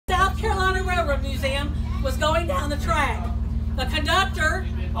was going down the track. The conductor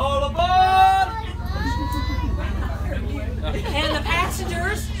All aboard! and the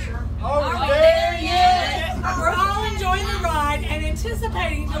passengers Are we there yet? were all enjoying the ride and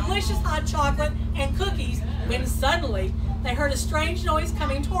anticipating delicious hot chocolate and cookies when suddenly they heard a strange noise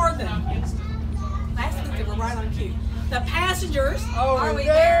coming toward them. That's because they were right on cue. The passengers Are we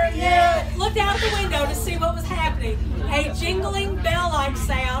there yet? looked out the window to see what was happening. A jingling bell-like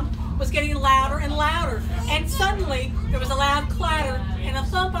sound was getting louder and louder, and suddenly there was a loud clatter and a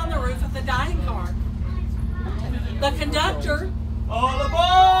thump on the roof of the dining car. The conductor All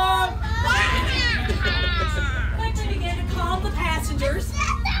aboard! quickly began to calm the passengers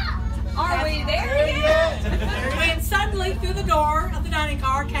Are we there yet? when suddenly through the door of the dining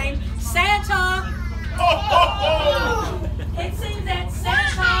car came Santa. Ho, ho, ho! It seems that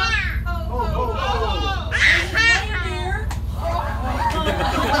Santa Ho, ho, ho! reindeer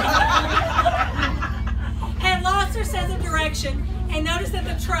had lost their sense of direction and noticed that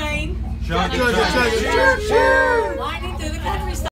the train Chugga, chugga, chugga, choo, choo! winding through the countryside